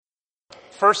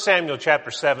1 Samuel chapter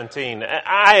 17.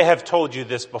 I have told you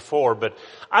this before, but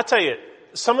I tell you,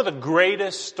 some of the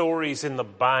greatest stories in the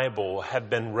Bible have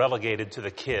been relegated to the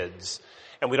kids.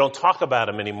 And we don't talk about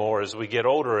them anymore as we get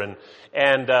older.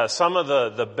 And some of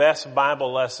the best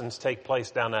Bible lessons take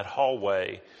place down that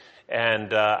hallway.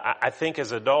 And I think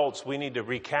as adults, we need to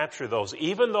recapture those.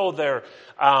 Even though they're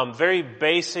very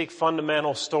basic,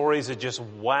 fundamental stories that just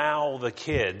wow the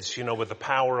kids, with the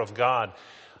power of God.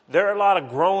 There are a lot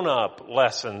of grown-up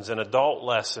lessons and adult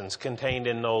lessons contained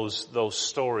in those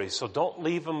stories. So don't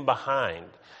leave them behind.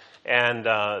 And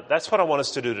that's what I want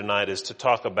us to do tonight, is to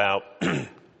talk about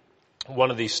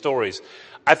one of these stories.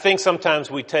 I think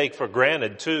sometimes we take for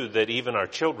granted, too, that even our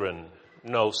children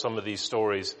know some of these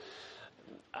stories.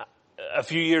 A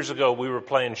few years ago, we were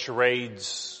playing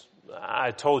charades.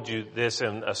 I told you this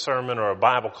in a sermon or a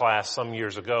Bible class some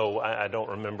years ago. I don't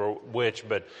remember which,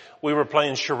 but we were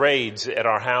playing charades at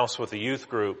our house with a youth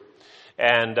group.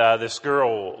 And this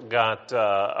girl got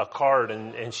a card,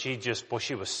 and she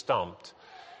was stumped.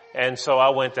 And so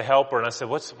I went to help her, and I said,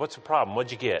 "What's the problem?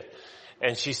 What'd you get?"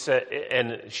 And she said,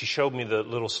 and she showed me the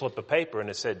little slip of paper, and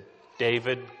it said,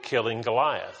 "David killing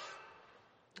Goliath."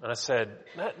 And I said,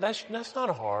 that's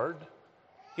not hard.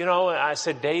 I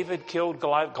said, David killed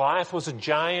Goliath. Goliath was a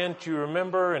giant, you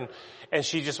remember? And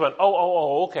she just went,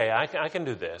 oh, okay, I can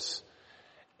do this.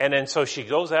 And then so she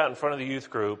goes out in front of the youth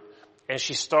group, and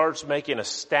she starts making a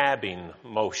stabbing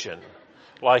motion,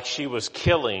 like she was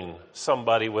killing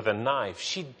somebody with a knife.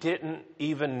 She didn't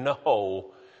even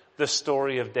know the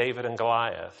story of David and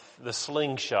Goliath, the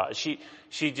slingshot.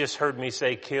 She just heard me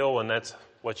say kill, and that's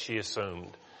what she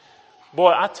assumed.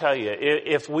 Boy, I tell you,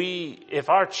 if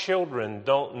our children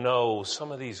don't know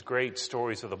some of these great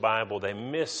stories of the Bible, they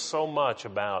miss so much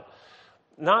about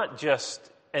not just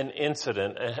an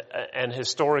incident, an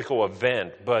historical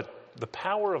event, but the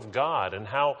power of God and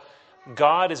how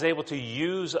God is able to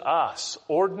use us,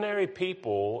 ordinary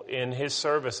people, in His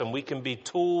service, and we can be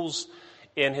tools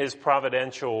in His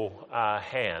providential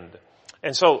hand.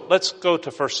 And so let's go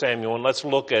to 1 Samuel and let's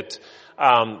look at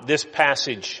this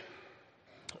passage.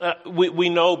 We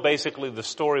know basically the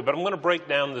story, but I'm going to break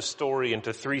down the story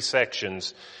into 3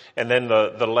 sections, and then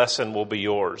the lesson will be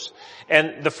yours.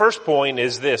 And the first point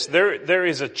is this. There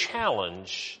is a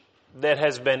challenge that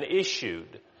has been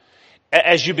issued.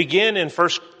 As you begin in 1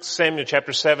 Samuel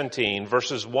chapter 17,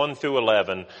 verses 1 through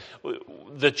 11,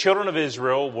 the children of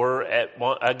Israel were at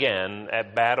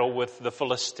battle with the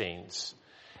Philistines.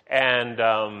 And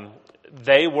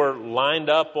they were lined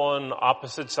up on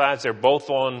opposite sides. They're both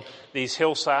on these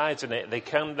hillsides, and they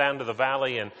come down to the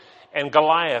valley, and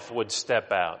Goliath would step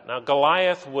out. Now,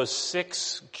 Goliath was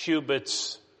 6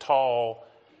 cubits tall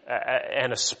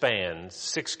and a span,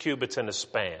 6 cubits and a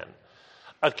span.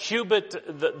 A cubit,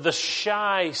 the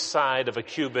shy side of a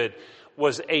cubit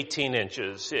was 18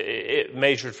 inches. It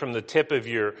measured from the tip of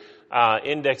your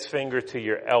index finger to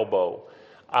your elbow.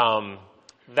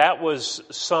 That was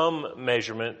some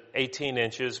measurement, 18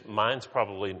 inches. Mine's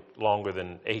probably longer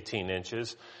than 18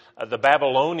 inches. The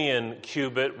Babylonian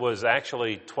cubit was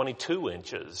actually 22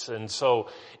 inches. And so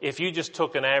if you just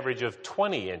took an average of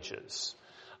 20 inches,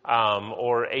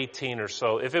 or 18 or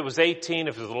so, if it was 18,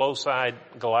 if it was the low side,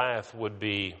 Goliath would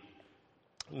be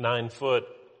 9 foot,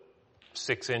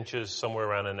 6 inches, somewhere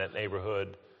around in that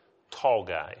neighborhood. Tall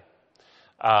guy.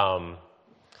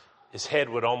 His head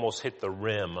would almost hit the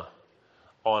rim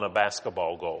on a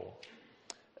basketball goal.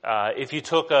 If you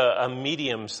took a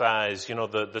medium size,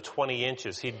 the 20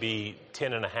 inches, he'd be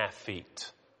 10 and a half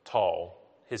feet tall.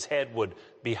 His head would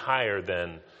be higher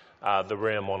than the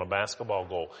rim on a basketball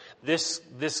goal.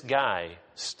 This guy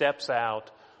steps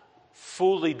out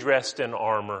fully dressed in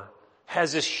armor,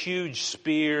 has this huge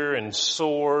spear and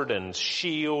sword and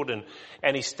shield,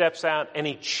 and he steps out and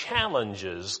he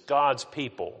challenges God's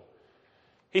people.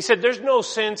 He said, there's no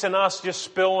sense in us just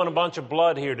spilling a bunch of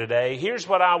blood here today. Here's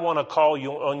what I want to call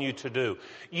on you to do.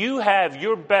 You have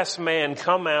your best man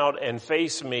come out and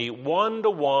face me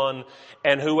 1-to-1,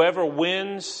 and whoever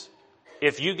wins,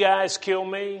 if you guys kill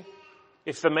me,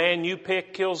 if the man you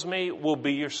pick kills me, we'll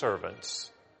be your servants.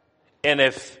 And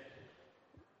if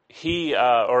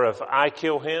if I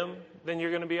kill him, then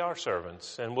you're going to be our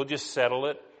servants, and we'll just settle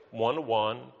it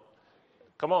 1-to-1.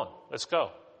 Come on, let's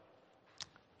go.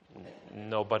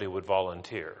 Nobody would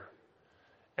volunteer.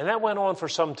 And that went on for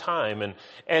some time.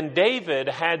 And David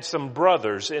had some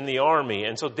brothers in the army.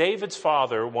 And so David's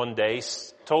father one day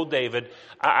told David,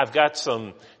 I've got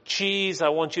some cheese I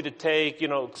want you to take,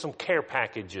 some care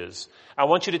packages. I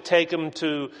want you to take them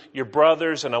to your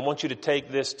brothers, and I want you to take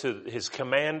this to his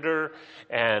commander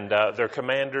and their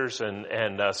commanders.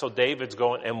 And so David's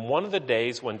going. And one of the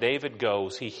days when David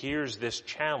goes, he hears this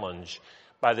challenge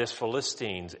by this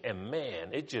Philistines. And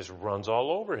man, it just runs all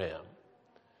over him.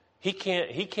 He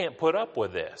can't put up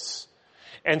with this.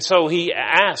 And so he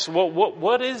asks, well,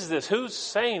 what is this? Who's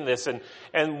saying this?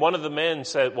 And one of the men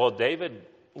said, well, David,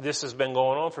 this has been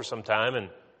going on for some time. And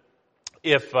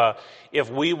if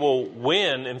we will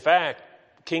win, in fact,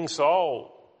 King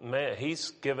Saul, man, he's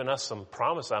given us some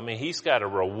promise. I mean, he's got a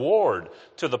reward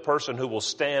to the person who will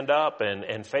stand up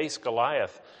and face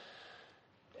Goliath.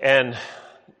 And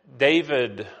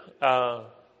David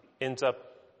ends up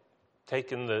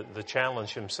taking the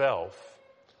challenge himself.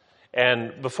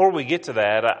 And before we get to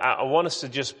that, I want us to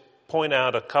just point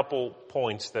out a couple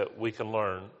points that we can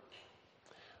learn.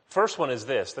 First one is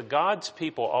this: that God's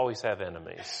people always have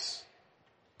enemies.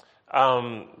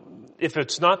 If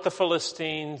it's not the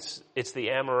Philistines, it's the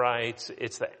Amorites,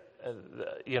 it's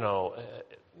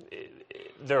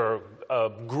there are a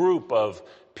group of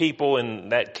people in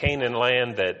that Canaan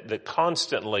land that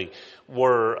constantly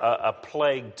were a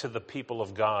plague to the people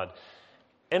of God.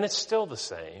 And it's still the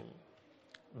same.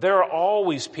 There are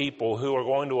always people who are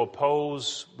going to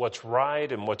oppose what's right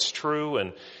and what's true,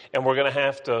 and we're going to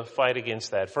have to fight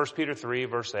against that. 1 Peter 3,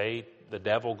 verse 8, the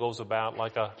devil goes about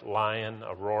like a lion,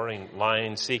 a roaring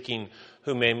lion, seeking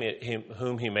whom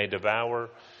he may devour.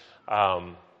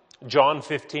 John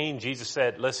 15, Jesus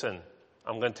said, listen,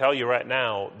 I'm going to tell you right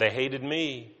now, they hated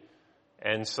me,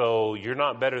 and so you're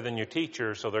not better than your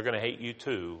teacher, so they're going to hate you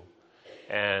too.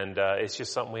 And it's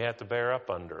just something we have to bear up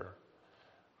under.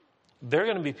 There are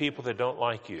going to be people that don't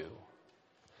like you.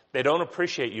 They don't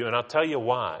appreciate you, and I'll tell you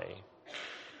why.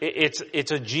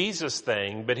 It's a Jesus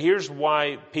thing, but here's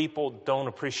why people don't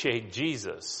appreciate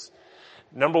Jesus.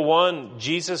 Number one,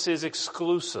 Jesus is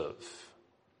exclusive.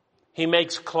 He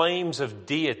makes claims of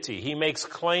deity. He makes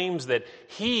claims that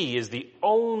he is the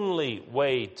only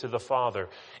way to the Father.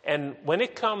 And when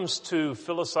it comes to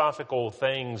philosophical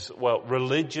things,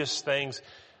 religious things,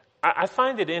 I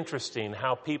find it interesting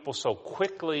how people so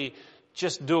quickly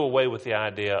just do away with the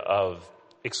idea of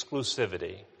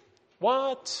exclusivity.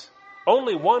 What?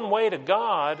 Only one way to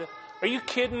God? Are you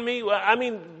kidding me? I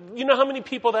mean, you know how many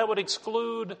people that would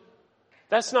exclude?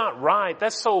 That's not right.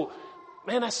 That's so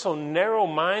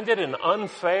narrow-minded and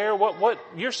unfair. What?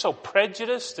 You're so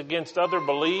prejudiced against other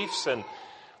beliefs, and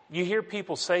you hear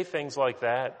people say things like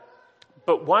that.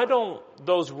 But why don't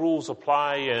those rules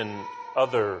apply in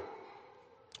other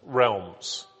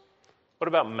realms? What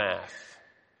about math?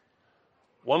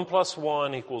 1 +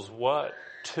 1 = what?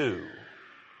 2.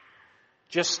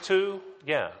 Just 2?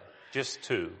 Yeah, just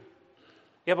 2.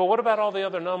 Yeah, but what about all the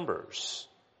other numbers?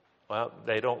 Well,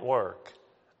 they don't work.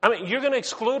 I mean, you're going to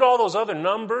exclude all those other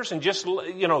numbers and just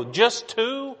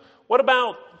 2? What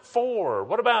about 4?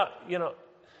 What about,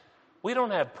 we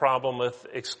don't have problem with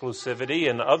exclusivity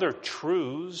and other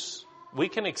truths. We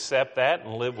can accept that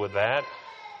and live with that,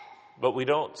 but we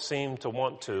don't seem to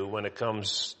want to when it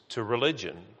comes to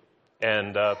religion.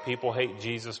 And people hate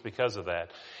Jesus because of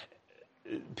that.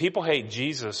 People hate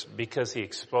Jesus because he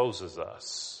exposes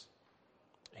us.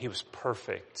 He was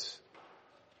perfect.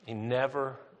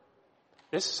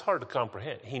 This is hard to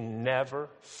comprehend. He never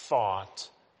thought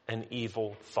an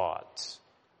evil thought.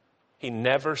 He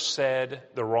never said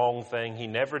the wrong thing. He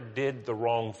never did the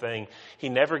wrong thing. He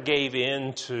never gave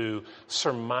in to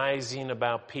surmising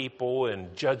about people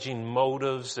and judging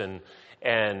motives and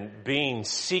being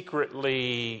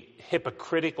secretly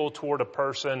hypocritical toward a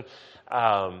person.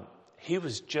 He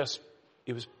was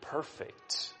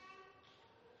perfect.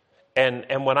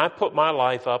 And when I put my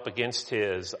life up against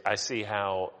his, I see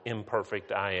how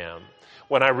imperfect I am.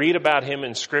 When I read about him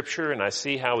in Scripture and I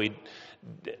see how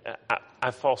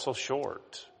I fall so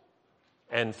short.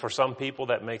 And for some people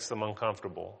that makes them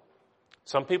uncomfortable.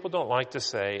 Some people don't like to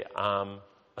say, I'm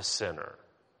a sinner.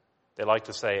 They like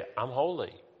to say, I'm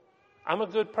holy. I'm a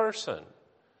good person.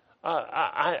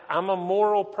 I'm a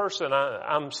moral person.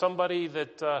 I'm somebody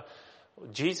that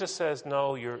Jesus says,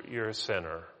 no, you're a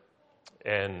sinner.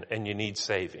 And you need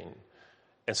saving.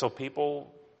 And so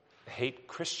people hate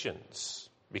Christians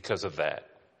because of that.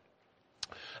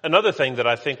 Another thing that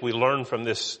I think we learn from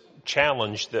this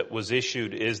challenge that was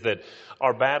issued is that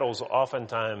our battles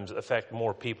oftentimes affect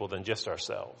more people than just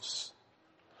ourselves.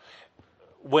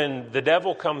 When the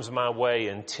devil comes my way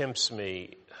and tempts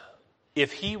me,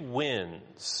 if he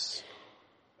wins,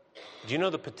 Do you know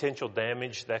the potential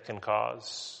damage that can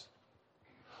cause?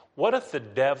 What if the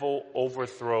devil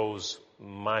overthrows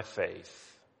my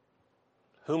faith?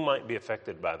 Who might be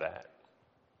affected by that?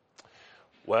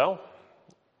 Well,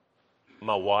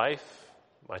 my wife,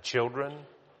 my children,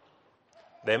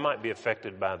 they might be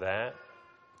affected by that.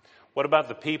 What about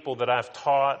the people that I've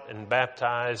taught and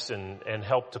baptized and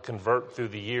helped to convert through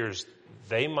the years?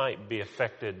 They might be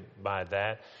affected by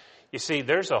that. You see,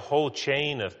 there's a whole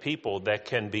chain of people that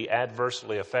can be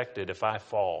adversely affected if I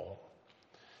fall.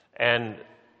 And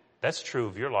that's true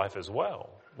of your life as well.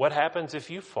 What happens if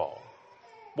you fall?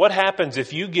 What happens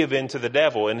if you give in to the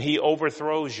devil and he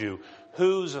overthrows you?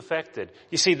 Who's affected?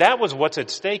 You see, that was what's at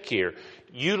stake here.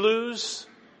 You lose,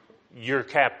 you're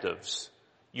captives.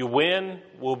 You win,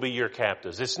 we'll be your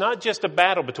captives. It's not just a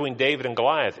battle between David and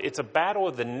Goliath. It's a battle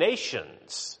of the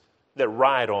nations that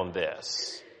ride on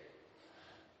this.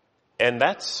 And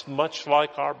that's much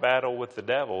like our battle with the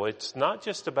devil. It's not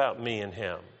just about me and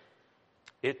him.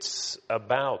 It's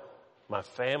about my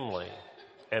family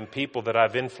and people that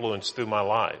I've influenced through my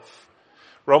life.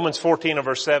 Romans 14 and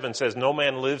verse 7 says, no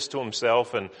man lives to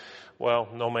himself and, well,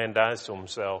 no man dies to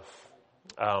himself.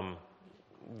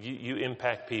 You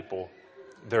impact people.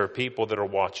 There are people that are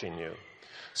watching you.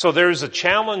 So there's a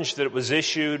challenge that was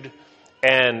issued,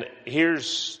 and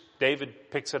here's David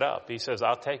picks it up. He says,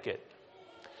 I'll take it.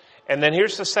 And then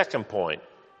here's the second point.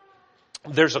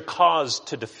 There's a cause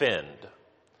to defend.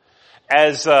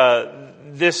 As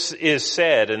this is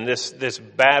said, and this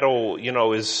battle,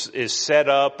 is set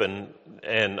up, and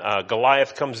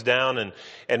Goliath comes down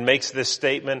and makes this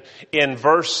statement in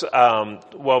verses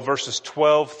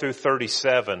 12 through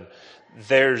 37.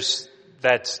 There's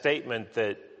that statement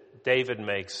that David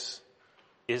makes.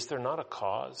 Is there not a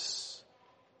cause?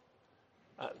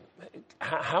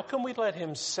 How can we let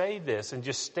him say this and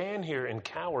just stand here and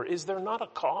cower? Is there not a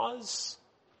cause?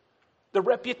 The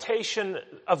reputation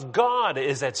of God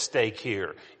is at stake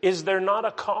here. Is there not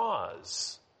a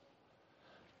cause?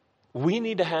 We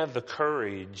need to have the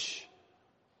courage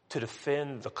to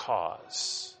defend the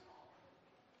cause.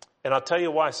 And I'll tell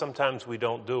you why sometimes we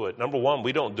don't do it. Number one,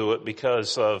 we don't do it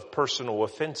because of personal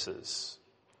offenses.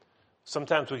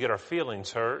 Sometimes we get our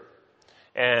feelings hurt.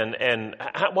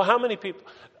 How many people?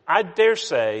 I dare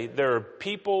say there are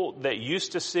people that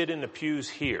used to sit in the pews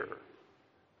here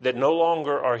that no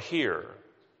longer are here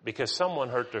because someone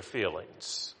hurt their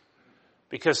feelings,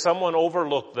 because someone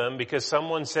overlooked them, because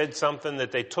someone said something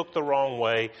that they took the wrong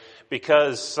way,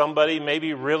 because somebody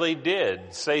maybe really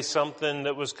did say something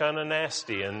that was kind of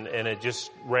nasty and it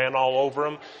just ran all over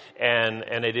them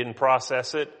and they didn't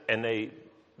process it and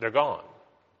they're gone.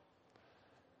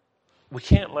 We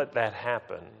can't let that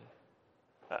happen.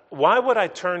 Why would I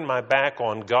turn my back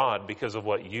on God because of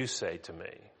what you say to me?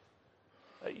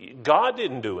 God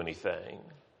didn't do anything.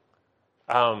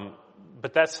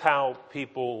 But that's how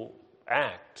people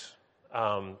act.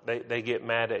 They get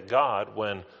mad at God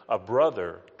when a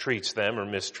brother treats them or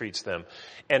mistreats them.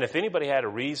 And if anybody had a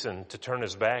reason to turn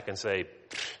his back and say,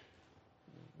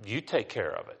 you take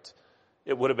care of it,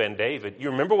 it would have been David.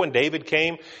 You remember when David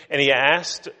came and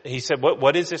he said,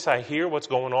 what is this I hear? What's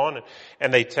going on?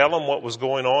 And they tell him what was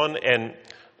going on. And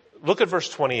look at verse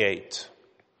 28.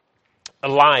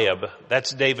 Eliab,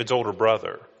 that's David's older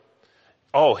brother.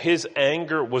 Oh, his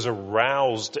anger was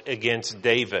aroused against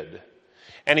David.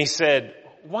 And he said,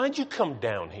 why'd you come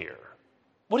down here?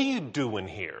 What are you doing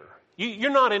here?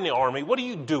 You're not in the army. What are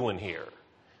you doing here?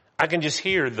 I can just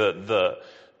hear the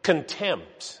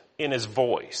contempt in his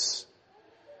voice.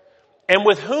 And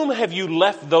with whom have you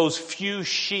left those few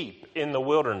sheep in the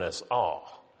wilderness? Oh,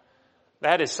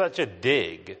 that is such a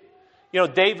dig.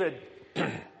 David,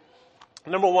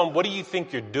 number one, what do you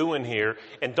think you're doing here?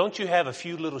 And don't you have a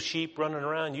few little sheep running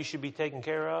around you should be taking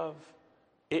care of?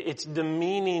 It's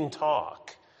demeaning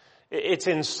talk. It's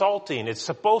insulting. It's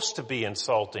supposed to be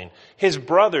insulting. His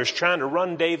brother's trying to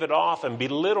run David off and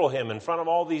belittle him in front of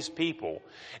all these people.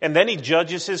 And then he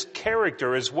judges his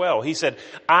character as well. He said,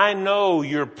 I know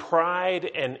your pride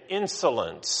and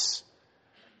insolence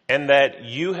and that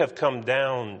you have come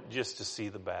down just to see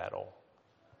the battle.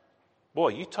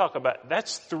 Boy, you talk about,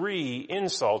 that's 3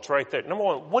 insults right there. Number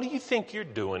one, what do you think you're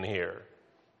doing here?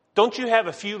 Don't you have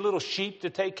a few little sheep to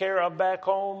take care of back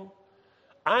home?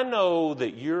 I know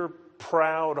that your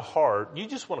proud heart, you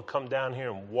just want to come down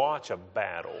here and watch a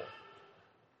battle.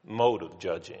 Motive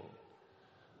judging.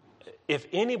 If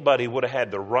anybody would have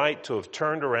had the right to have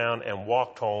turned around and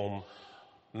walked home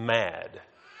mad,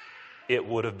 it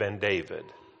would have been David.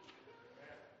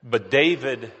 But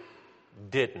David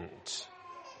didn't.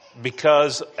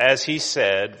 Because, as he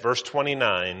said, verse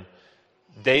 29,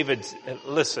 David,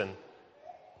 listen,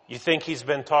 You think he's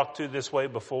been talked to this way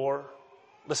before?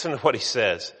 Listen to what he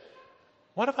says.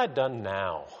 What have I done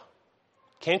now?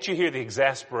 Can't you hear the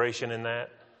exasperation in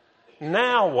that?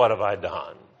 Now what have I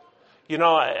done? You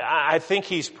know, I think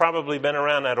he's probably been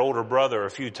around that older brother a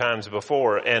few times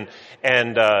before, and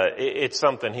it's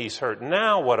something he's heard.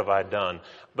 Now what have I done?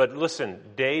 But listen,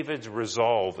 David's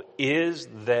resolve, is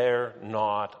there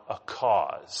not a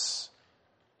cause?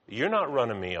 You're not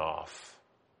running me off.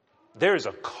 There's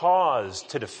a cause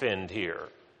to defend here,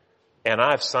 and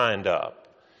I've signed up.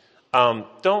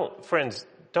 Don't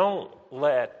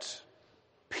let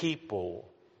people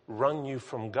run you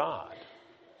from God.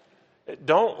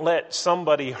 Don't let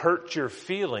somebody hurt your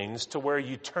feelings to where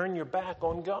you turn your back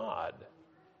on God.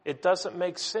 It doesn't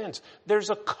make sense. There's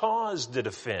a cause to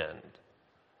defend.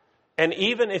 And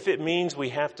even if it means we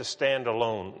have to stand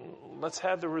alone, let's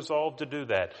have the resolve to do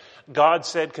that. God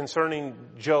said concerning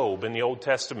Job in the Old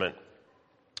Testament,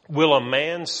 will a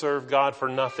man serve God for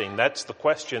nothing? That's the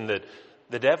question that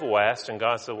the devil asked, and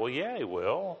God said, well, yeah, he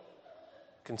will.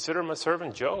 Consider my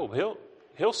servant Job.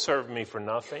 He'll serve me for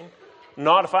nothing.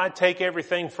 Not if I take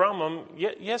everything from him.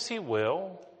 Yes, he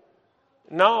will.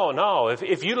 No.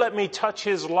 If you let me touch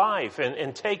his life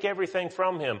and take everything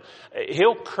from him,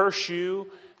 he'll curse you.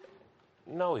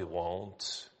 No, he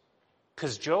won't.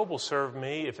 Because Job will serve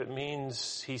me if it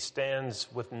means he stands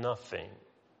with nothing.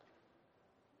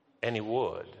 And he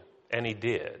would. And he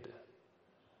did.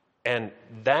 And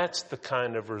that's the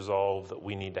kind of resolve that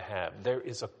we need to have. There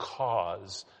is a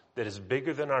cause that is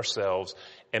bigger than ourselves,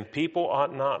 and people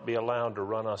ought not be allowed to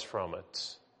run us from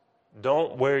it.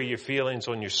 Don't wear your feelings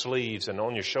on your sleeves and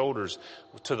on your shoulders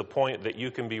to the point that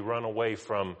you can be run away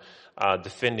from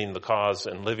defending the cause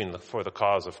and living for the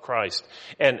cause of Christ.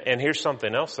 And here's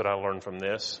something else that I learned from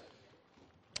this.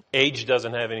 Age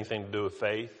doesn't have anything to do with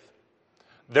faith.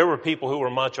 There were people who were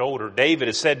much older. David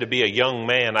is said to be a young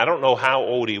man. I don't know how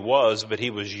old he was, but he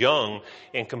was young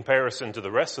in comparison to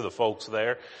the rest of the folks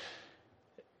there.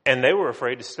 And they were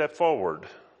afraid to step forward.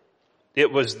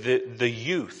 It was the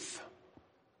youth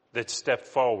that stepped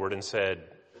forward and said,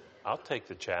 I'll take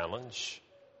the challenge.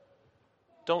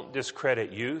 Don't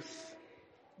discredit youth.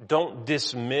 Don't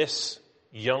dismiss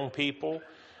young people.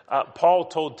 Paul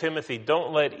told Timothy,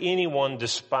 don't let anyone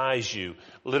despise you,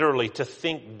 literally to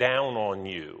think down on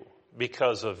you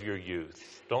because of your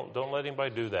youth. Don't let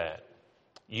anybody do that.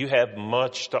 You have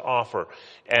much to offer,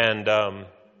 and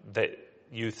that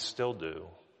youth still do.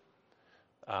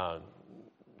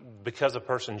 Because a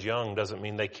person's young doesn't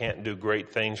mean they can't do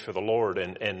great things for the Lord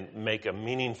and make a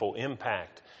meaningful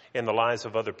impact in the lives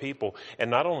of other people. And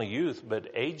not only youth, but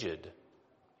aged.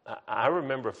 I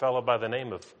remember a fellow by the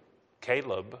name of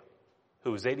Caleb,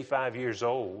 who was 85 years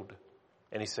old,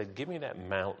 and he said, give me that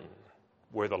mountain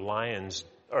where the lions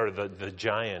or the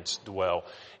giants dwell,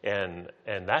 and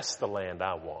that's the land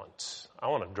I want. I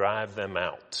want to drive them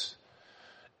out.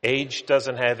 Age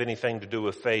doesn't have anything to do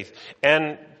with faith.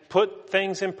 And put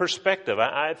things in perspective.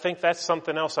 I think that's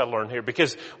something else I learned here,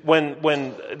 because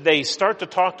when they start to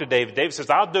talk to David, David says,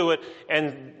 I'll do it,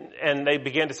 and they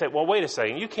begin to say, well, wait a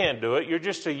second, you can't do it, you're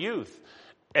just a youth.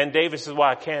 And David says, well,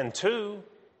 I can too.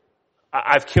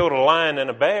 I've killed a lion and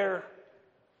a bear.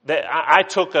 I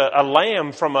took a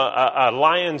lamb from a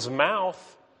lion's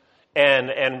mouth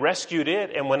and rescued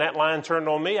it. And when that lion turned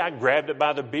on me, I grabbed it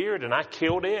by the beard and I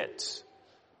killed it.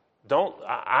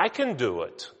 I can do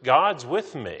it. God's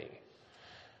with me.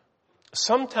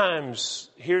 Sometimes,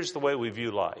 here's the way we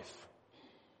view life.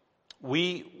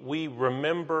 We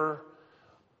remember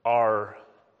our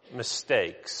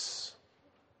mistakes.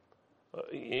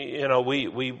 You know,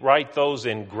 we write those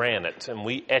in granite and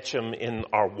we etch them in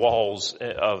our walls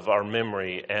of our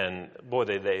memory, and boy,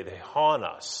 they haunt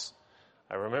us.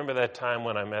 I remember that time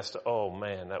when I messed up. Oh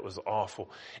man, that was awful.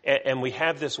 And we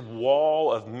have this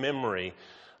wall of memory,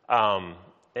 and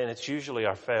it's usually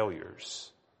our failures.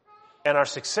 And our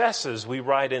successes we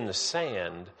write in the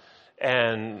sand,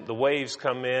 and the waves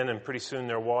come in and pretty soon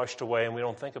they're washed away and we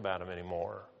don't think about them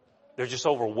anymore. They're just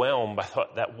overwhelmed by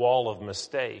that wall of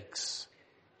mistakes.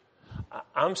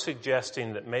 I'm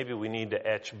suggesting that maybe we need to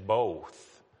etch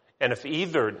both. And if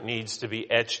either needs to be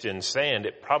etched in sand,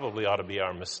 it probably ought to be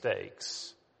our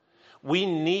mistakes. We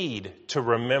need to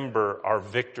remember our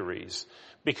victories,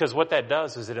 because what that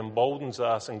does is it emboldens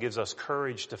us and gives us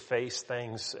courage to face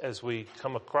things as we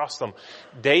come across them.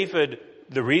 David,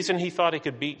 the reason he thought he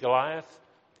could beat Goliath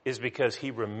is because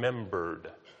he remembered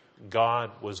God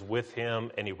was with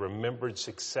him, and he remembered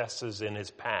successes in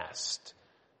his past.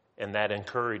 And that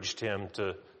encouraged him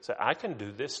to say, I can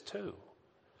do this too.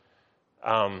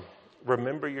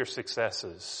 Remember your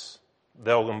successes.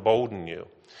 They'll embolden you.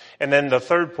 And then the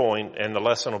third point, and the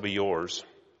lesson will be yours.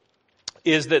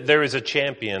 is that there is a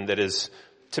champion that is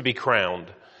to be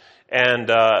crowned. And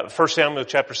 1 Samuel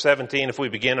chapter 17, if we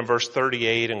begin in verse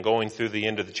 38 and going through the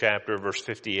end of the chapter, verse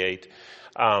 58,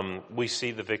 we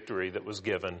see the victory that was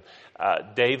given.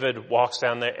 David walks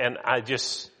down there, and I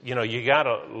just, you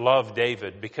gotta love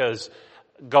David, because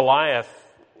Goliath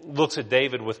looks at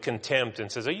David with contempt and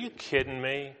says, "Are you kidding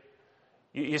me?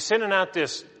 You're sending out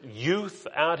this youth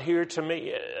out here to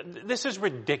me? This is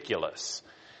ridiculous."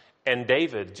 And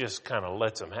David just kind of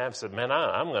lets him have, said, "Man,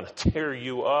 I'm going to tear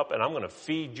you up, and I'm going to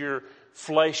feed your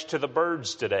flesh to the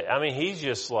birds today." I mean, he's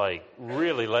just like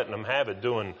really letting them have it,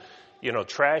 doing,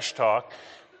 trash talk.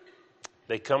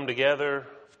 They come together.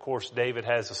 Of course, David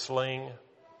has a sling.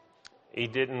 He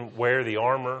didn't wear the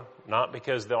armor, not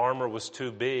because the armor was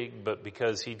too big, but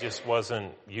because he just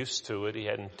wasn't used to it. He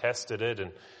hadn't tested it.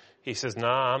 And he says,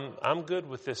 "Nah, I'm good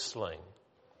with this sling."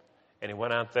 And he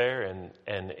went out there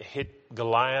and hit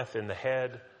Goliath in the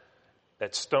head.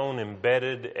 That stone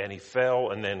embedded, and he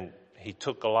fell, and then he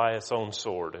took Goliath's own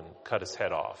sword and cut his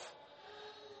head off.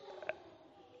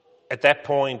 At that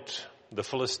point, the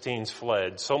Philistines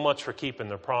fled. So much for keeping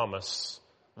their promise.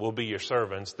 "We'll be your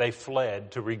servants." They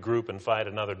fled to regroup and fight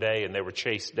another day, and they were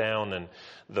chased down, and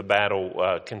the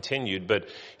battle continued. But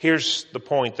here's the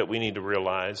point that we need to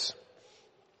realize.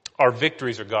 Our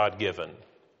victories are God-given,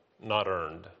 not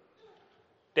earned.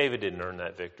 David didn't earn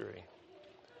that victory,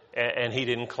 and he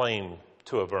didn't claim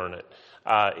to have earned it.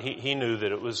 He knew that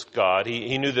it was God.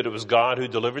 He knew that it was God who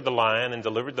delivered the lion and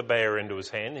delivered the bear into his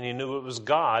hand, and he knew it was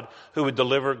God who would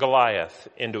deliver Goliath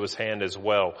into his hand as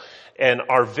well. And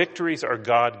our victories are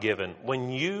God-given. When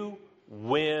you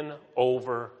win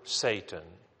over Satan,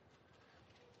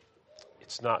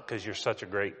 it's not because you're such a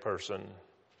great person,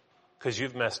 because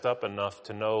you've messed up enough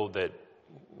to know that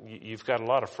you've got a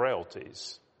lot of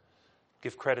frailties.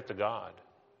 Give credit to God.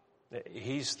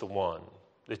 He's the one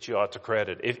that you ought to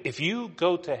credit. If you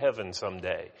go to heaven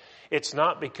someday, it's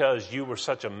not because you were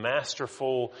such a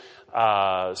masterful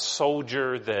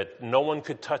soldier that no one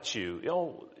could touch you.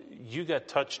 You got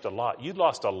touched a lot. You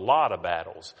lost a lot of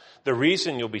battles. The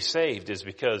reason you'll be saved is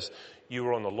because you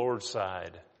were on the Lord's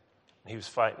side. He was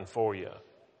fighting for you.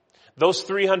 Those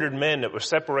 300 men that were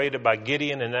separated by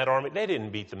Gideon and that army, they didn't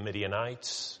beat the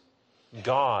Midianites.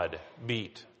 God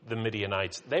beat the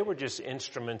Midianites. They were just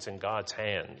instruments in God's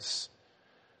hands.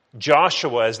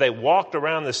 Joshua, as they walked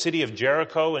around the city of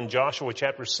Jericho in Joshua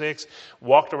chapter 6,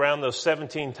 walked around those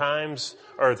 17 times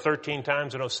or 13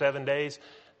 times in those 7 days,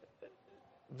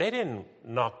 they didn't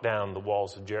knock down the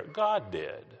walls of Jericho. God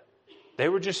did. They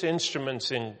were just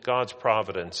instruments in God's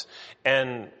providence.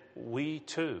 And we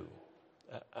too.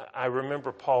 I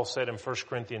remember Paul said in 1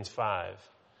 Corinthians 5,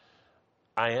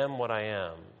 "I am what I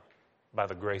am by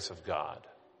the grace of God."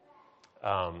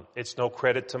 It's no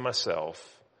credit to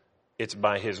myself. It's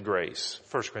by His grace.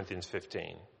 1 Corinthians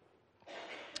 15.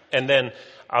 And then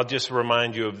I'll just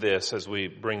remind you of this as we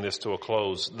bring this to a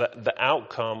close. The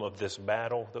outcome of this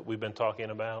battle that we've been talking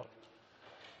about,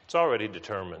 it's already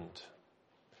determined.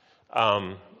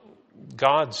 No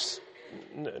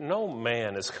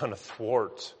man is going to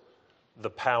thwart the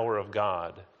power of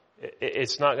God.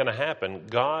 It's not going to happen.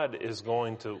 God is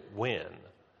going to win.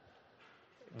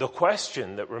 The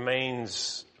question that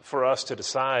remains for us to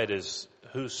decide is,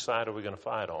 whose side are we going to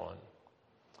fight on?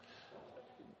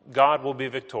 God will be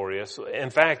victorious. In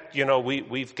fact,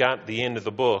 we've got the end of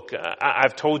the book.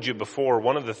 I've told you before,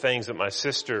 one of the things that my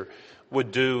sister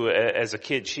would do as a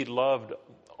kid, she loved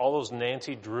all those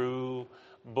Nancy Drew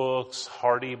books,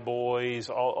 Hardy Boys,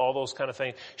 all those kind of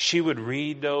things. She would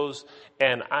read those,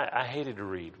 and I hated to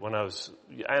read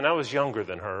I was younger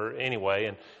than her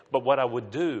anyway. But what I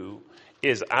would do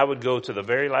is I would go to the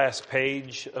very last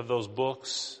page of those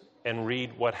books and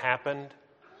read what happened,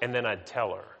 and then I'd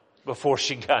tell her before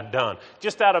she got done,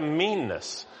 just out of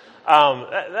meanness.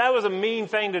 That was a mean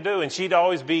thing to do, and she'd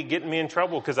always be getting me in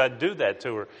trouble because I'd do that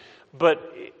to her.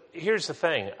 But here's the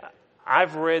thing.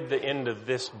 I've read the end of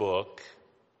this book,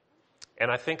 and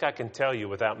I think I can tell you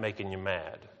without making you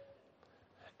mad.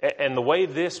 And the way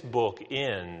this book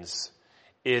ends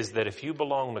is that if you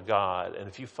belong to God and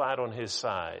if you fight on His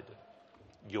side,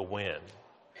 you'll win.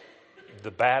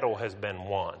 The battle has been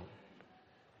won.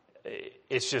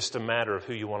 It's just a matter of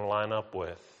who you want to line up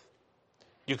with.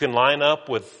 You can line up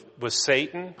with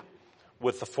Satan,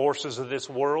 with the forces of this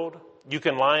world. You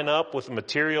can line up with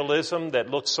materialism that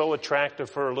looks so attractive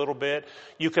for a little bit.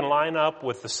 You can line up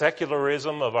with the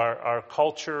secularism of our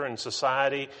culture and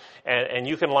society. And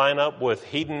you can line up with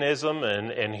hedonism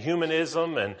and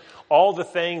humanism and all the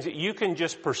things. You can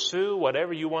just pursue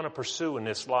whatever you want to pursue in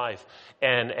this life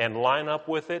and line up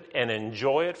with it and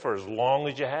enjoy it for as long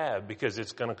as you have, because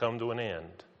it's going to come to an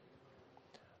end.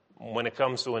 when it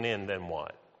comes to an end, then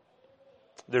what?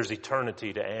 There's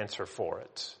eternity to answer for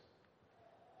it.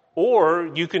 Or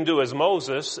you can do as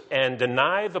Moses and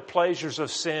deny the pleasures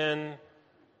of sin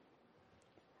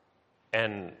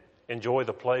and enjoy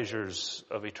the pleasures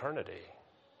of eternity.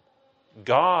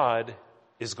 God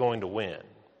is going to win.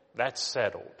 That's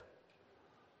settled.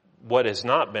 What has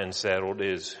not been settled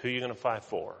is who you're going to fight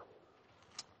for.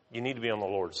 You need to be on the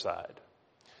Lord's side.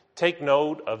 Take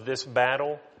note of this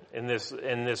battle in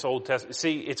this Old Testament.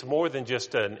 See, it's more than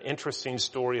just an interesting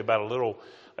story about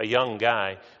a young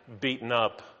guy beating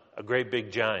up a great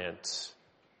big giant.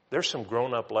 There's some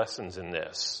grown-up lessons in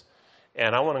this.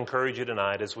 And I want to encourage you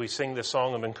tonight as we sing this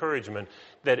song of encouragement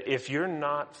that if you're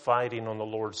not fighting on the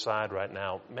Lord's side right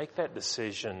now, make that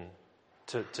decision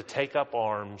to take up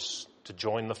arms, to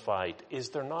join the fight. Is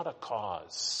there not a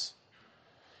cause?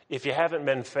 If you haven't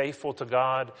been faithful to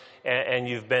God and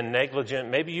you've been negligent,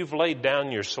 maybe you've laid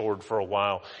down your sword for a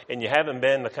while and you haven't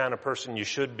been the kind of person you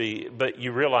should be, but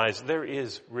you realize there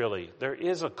is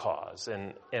a cause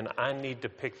and I need to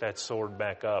pick that sword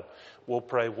back up. We'll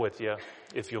pray with you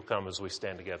if you'll come as we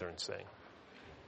stand together and sing.